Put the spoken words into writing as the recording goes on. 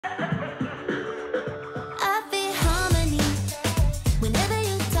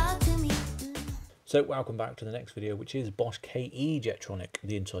So welcome back to the next video, which is Bosch KE-Jetronic,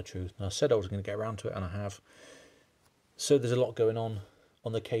 the inside truth. And I said I was going to get around to it, and I have. So there's a lot going on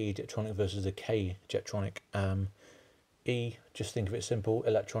the KE-Jetronic versus the K-jetronic. E, just think of it simple,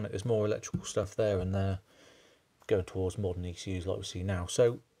 electronic, there's more electrical stuff there and there, going towards modern ECUs like we see now.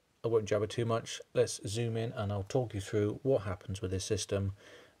 So I won't jabber too much, let's zoom in and I'll talk you through what happens with this system,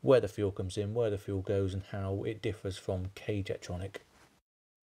 where the fuel comes in, where the fuel goes, and how it differs from K-jetronic.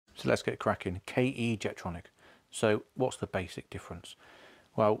 So let's get cracking. KE-Jetronic. So what's the basic difference?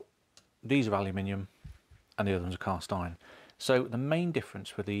 Well, these are aluminium and the other ones are cast iron. So the main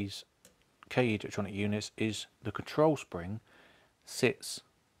difference with these KE-Jetronic units is the control spring sits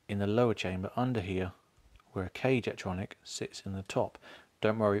in the lower chamber under here, where a K-Jetronic sits in the top.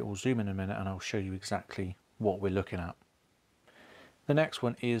 Don't worry, we'll zoom in a minute and I'll show you exactly what we're looking at. The next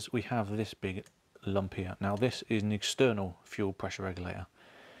one is we have this big lump here. Now this is an external fuel pressure regulator.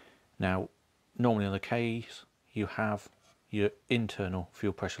 Now, normally on the Ks, you have your internal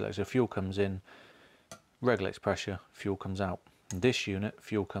fuel pressure regulator. So fuel comes in, regulates pressure, fuel comes out. In this unit,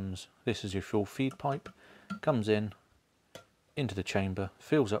 this is your fuel feed pipe, comes in, into the chamber,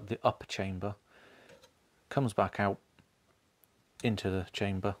 fills up the upper chamber, comes back out into the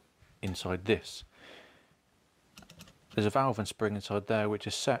chamber inside this. There's a valve and spring inside there which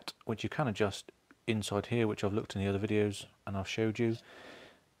is set, which you can adjust inside here, which I've looked in the other videos and I've showed you.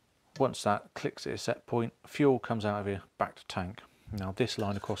 Once that clicks at a set point, fuel comes out of here back to tank. Now this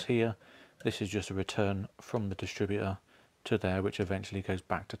line across here, this is just a return from the distributor to there, which eventually goes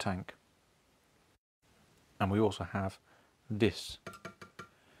back to tank. And we also have this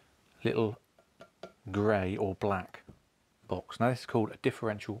little grey or black box. Now this is called a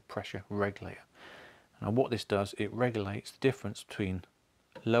differential pressure regulator. Now what this does, it regulates the difference between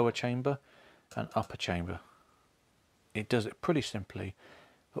lower chamber and upper chamber. It does it pretty simply.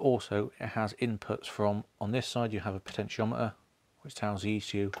 But also it has inputs from, on this side you have a potentiometer which tells the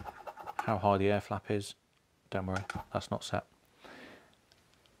ECU how high the air flap is. Don't worry, that's not set.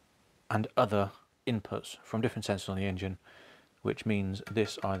 And other inputs from different sensors on the engine, which means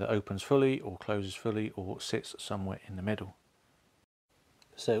this either opens fully or closes fully or sits somewhere in the middle.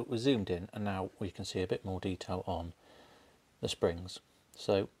 So we're zoomed in and now we can see a bit more detail on the springs.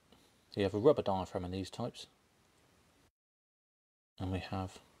 So you have a rubber diaphragm in these types. And we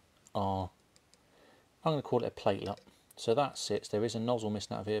have our, I'm going to call it a platelet. So that sits, there is a nozzle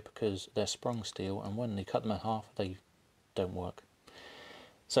missing out of here because they're sprung steel, and when they cut them in half they don't work.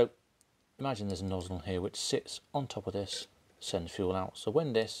 So imagine there's a nozzle here which sits on top of this, sends fuel out. So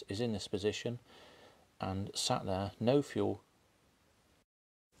when this is in this position and sat there, no fuel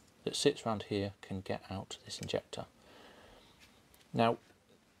that sits around here can get out this injector. Now,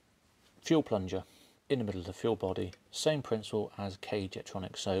 fuel plunger in the middle of the fuel body, same principle as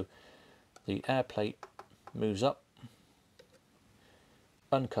K-jetronic. So the air plate moves up,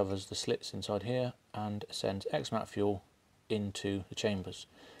 uncovers the slits inside here and sends X amount of fuel into the chambers.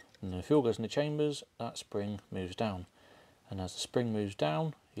 And when the fuel goes in the chambers, that spring moves down. And as the spring moves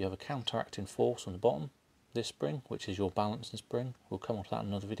down, you have a counteracting force on the bottom, this spring, which is your balancing spring. We'll come on to that in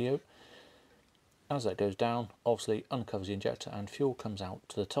another video. As that goes down, obviously uncovers the injector and fuel comes out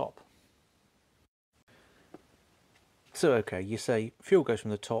to the top. So okay, you say fuel goes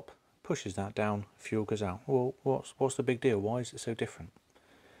from the top, pushes that down, fuel goes out. Well, what's the big deal? Why is it so different?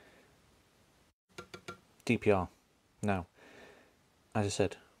 DPR. Now, as I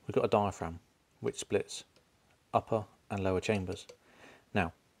said, we've got a diaphragm which splits upper and lower chambers.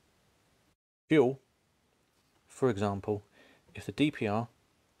 Now, fuel, for example, if the DPR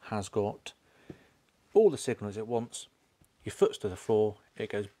has got all the signals it wants, your foot's to the floor, it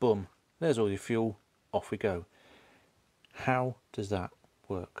goes boom, there's all your fuel, off we go. How does that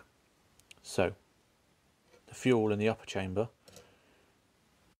work? So the fuel in the upper chamber,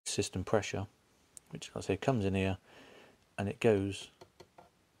 system pressure, which like I say comes in here and it goes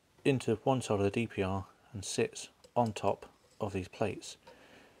into one side of the DPR and sits on top of these plates.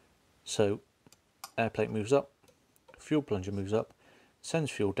 So air plate moves up, fuel plunger moves up, sends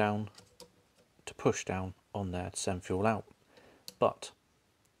fuel down to push down on there to send fuel out. But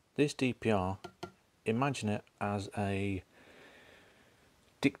this DPR, imagine it as a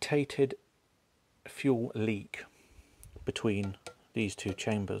dictated fuel leak between these two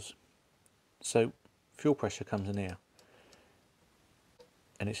chambers. So fuel pressure comes in here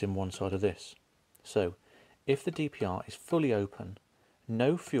and it's in one side of this. So if the DPR is fully open,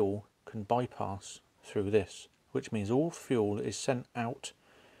 no fuel can bypass through this, which means all fuel is sent out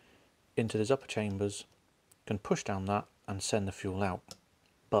into these upper chambers, can push down that and send the fuel out.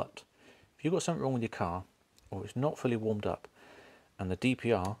 But if you've got something wrong with your car, or it's not fully warmed up, and the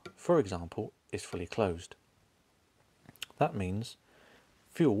DPR, for example, is fully closed. That means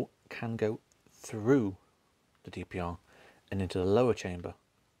fuel can go through the DPR and into the lower chamber,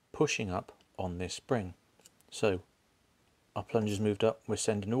 pushing up on this spring. So our plunger's moved up, we're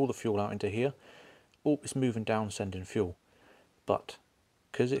sending all the fuel out into here. Oh, it's moving down, sending fuel. But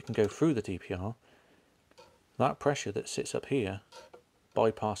because it can go through the DPR, that pressure that sits up here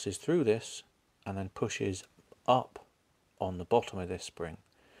bypasses through this and then pushes up on the bottom of this spring.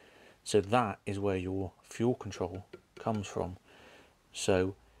 So that is where your fuel control comes from.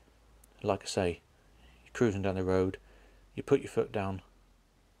 So like I say, you're cruising down the road, you put your foot down,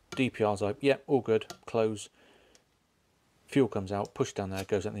 DPR's like, yep, all good, close. Fuel comes out, push down there,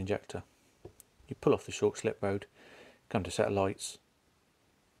 goes out the injector. You pull off the short slip road, come to set of lights.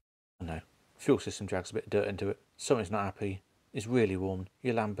 I know, fuel system drags a bit of dirt into it, something's not happy, it's really warm,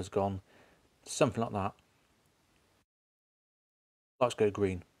 your lamp has gone, something like that. Lights go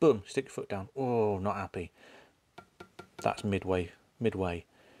green, boom, stick your foot down, oh, not happy. That's midway.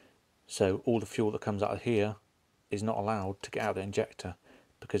 So all the fuel that comes out of here is not allowed to get out of the injector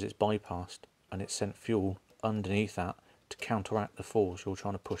because it's bypassed and it's sent fuel underneath that to counteract the force you're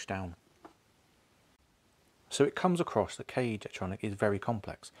trying to push down. So it comes across that K-Jetronic is very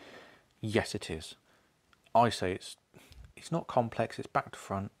complex. Yes, it is. I say it's not complex, it's back to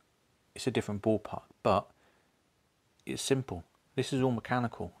front, it's a different ballpark, but it's simple. This is all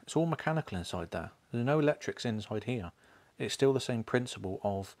mechanical. It's all mechanical inside there. There's no electrics inside here. It's still the same principle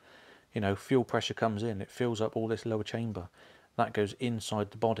of, you know, fuel pressure comes in, it fills up all this lower chamber. That goes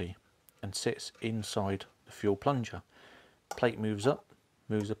inside the body and sits inside the fuel plunger. Plate moves up,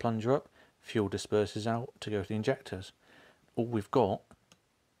 moves the plunger up, fuel disperses out to go to the injectors. All we've got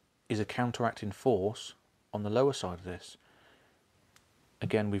is a counteracting force on the lower side of this.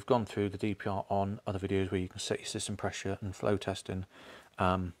 Again, we've gone through the DPR on other videos where you can set your system pressure and flow testing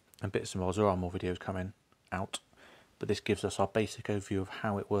and bits and bobs. There are more videos coming out, but this gives us our basic overview of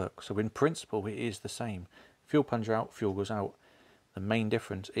how it works. So in principle, it is the same. Fuel plunger out, fuel goes out. The main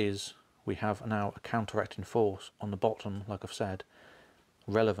difference is we have now a counteracting force on the bottom, like I've said,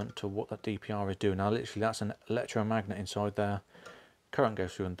 relevant to what that DPR is doing. Now literally that's an electromagnet inside there. Current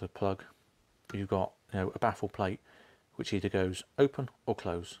goes through under the plug. You've got, you know, a baffle plate which either goes open or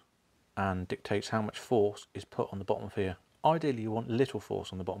close and dictates how much force is put on the bottom of here. Ideally you want little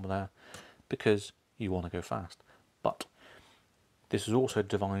force on the bottom of there because you want to go fast. But this is also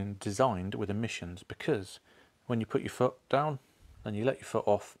designed with emissions, because when you put your foot down and you let your foot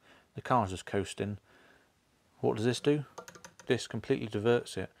off, the car's just coasting. What does this do? This completely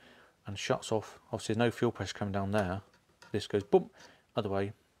diverts it and shuts off. Obviously there's no fuel pressure coming down there. This goes boom, other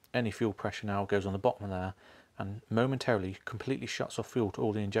way. Any fuel pressure now goes on the bottom of there and momentarily completely shuts off fuel to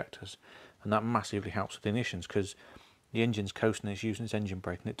all the injectors. And that massively helps with the emissions because the engine's coasting, it's using its engine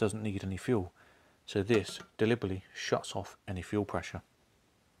brake and it doesn't need any fuel. So this deliberately shuts off any fuel pressure.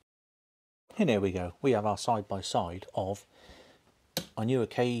 And here we go. We have our side-by-side of our newer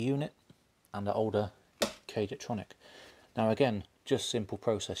KE unit and our older K-Jetronic. Now again, just simple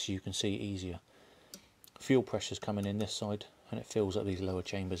process, you can see easier. Fuel pressure's coming in this side and it fills up these lower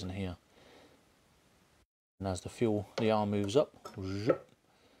chambers in here. And as the arm moves up,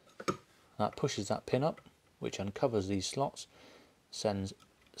 that pushes that pin up, which uncovers these slots, sends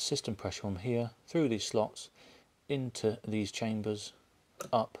system pressure from here through these slots into these chambers,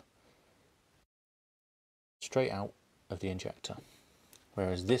 up, straight out of the injector.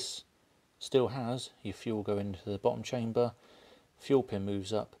 Whereas this still has your fuel go into the bottom chamber, fuel pin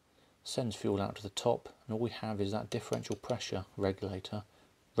moves up, sends fuel out to the top, and all we have is that differential pressure regulator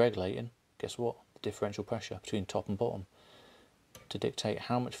regulating, guess what, the differential pressure between top and bottom to dictate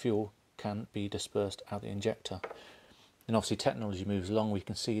how much fuel can be dispersed out the injector. And obviously technology moves along, we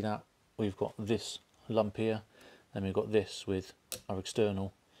can see that we've got this lump here, and we've got this with our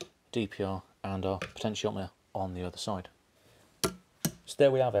external DPR and our potentiometer on the other side. So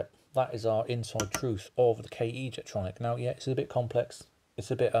there we have it. That is our inside truth of the KE-Jetronic. Now, yeah, it's a bit complex.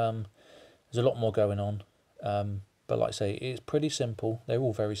 It's a bit, there's a lot more going on. But like I say, it's pretty simple. They're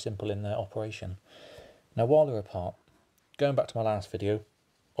all very simple in their operation. Now, while they're apart, going back to my last video,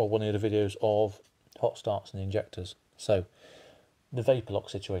 or one of the videos of hot starts and injectors. So, the vapor lock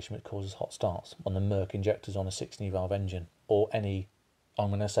situation which causes hot starts on the Merc injectors on a 16 valve engine, or any, I'm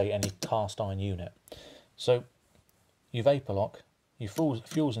going to say any cast iron unit. So, your vapor lock, your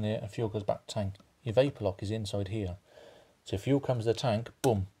fuel's in here and fuel goes back to tank. Your vapor lock is inside here. So fuel comes to the tank,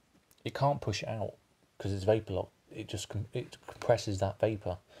 boom, it can't push it out because it's vapor lock. It compresses that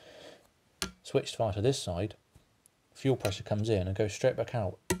vapor. Switch fire to this side, fuel pressure comes in and goes straight back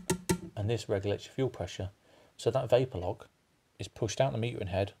out, and this regulates your fuel pressure. So that vapor lock is pushed out the metering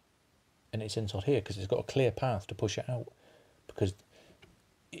head and it's inside here because it's got a clear path to push it out, because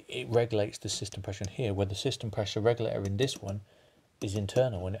it regulates the system pressure in here, where the system pressure regulator in this one is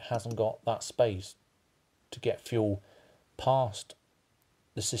internal and it hasn't got that space to get fuel past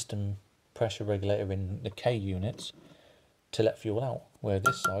the system pressure regulator in the K units to let fuel out. Where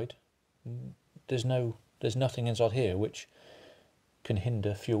this side, there's nothing inside here which can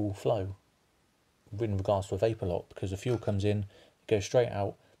hinder fuel flow in regards to a vapor lock, because the fuel comes in, it goes straight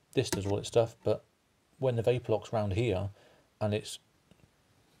out, this does all its stuff, but when the vapor lock's round here and it's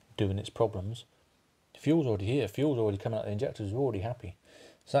doing its problems, fuel's already here, fuel's already coming out of the injectors, we're already happy.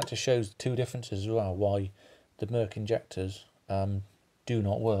 So that just shows the two differences as well, why the Merc injectors do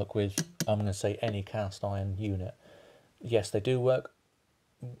not work with, I'm going to say, any cast iron unit. Yes, they do work.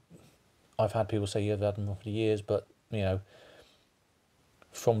 I've had people say, yeah, they've had them for years, but, you know,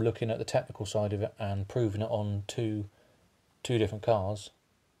 from looking at the technical side of it and proving it on two different cars,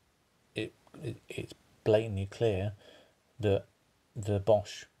 it's blatantly clear that the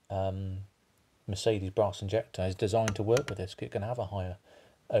Bosch Mercedes brass injector is designed to work with this. It can have a higher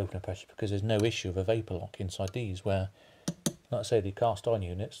opener pressure because there's no issue of a vapor lock inside these, where, like I say, the cast iron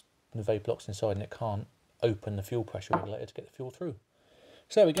units, the vapor lock's inside and it can't open the fuel pressure regulator to get the fuel through.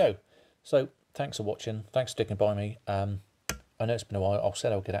 So there we go. So thanks for watching, thanks for sticking by me. I know it's been a while, I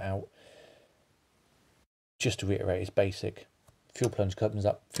said I'll get it out. Just to reiterate, it's basic. Fuel plunge comes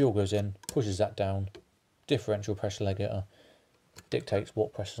up, fuel goes in, pushes that down, differential pressure regulator dictates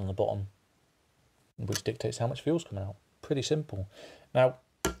what pressure's on the bottom, which dictates how much fuel's coming out. Pretty simple. Now,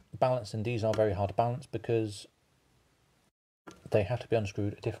 balancing these are very hard to balance because they have to be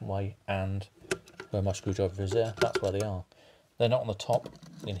unscrewed a different way, and where my screwdriver is there, that's where they are. They're not on the top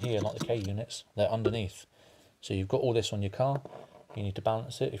in here like the K units, they're underneath. So you've got all this on your car, you need to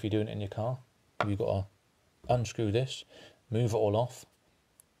balance it. If you're doing it in your car, you've got to unscrew this, move it all off,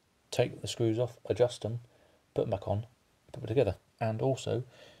 take the screws off, adjust them, put them back on, put them together. And also,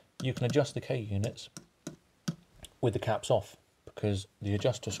 you can adjust the K units with the caps off, because the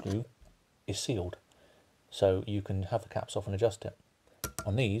adjuster screw is sealed. So you can have the caps off and adjust it.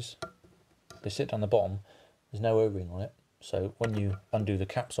 On these, they sit down the bottom, there's no O-ring on it. So when you undo the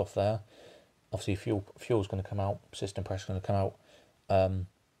caps off there, obviously fuel's going to come out, system pressure's going to come out.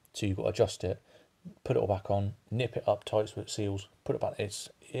 So you've got to adjust it, put it all back on, nip it up tight so it seals, put it back.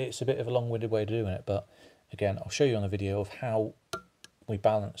 It's a bit of a long-winded way of doing it, but again, I'll show you on the video of how we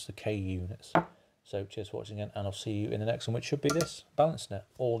balance the K units. So cheers for watching again, and I'll see you in the next one, which should be this, balancing it,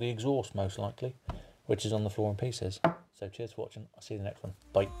 or the exhaust most likely, which is on the floor in pieces. So cheers for watching, I'll see you in the next one,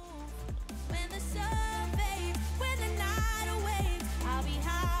 bye.